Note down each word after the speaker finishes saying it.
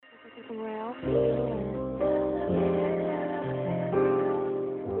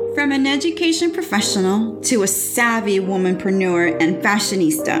From an education professional to a savvy womanpreneur and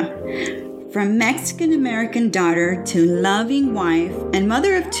fashionista, from Mexican-American daughter to loving wife and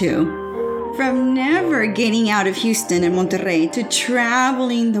mother of two, from never getting out of Houston and Monterrey to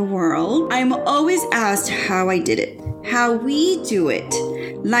traveling the world, I'm always asked how I did it, how we do it.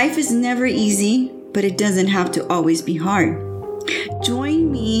 Life is never easy, but it doesn't have to always be hard.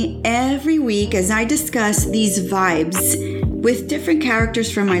 Join me every week as I discuss these vibes with different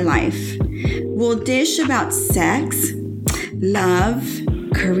characters from my life. We'll dish about sex, love,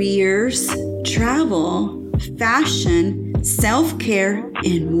 careers, travel, fashion, self-care,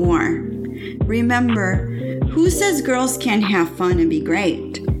 and more. Remember, who says girls can't have fun and be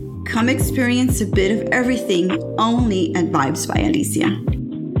great? Come experience a bit of everything only at Vibes by Alicia.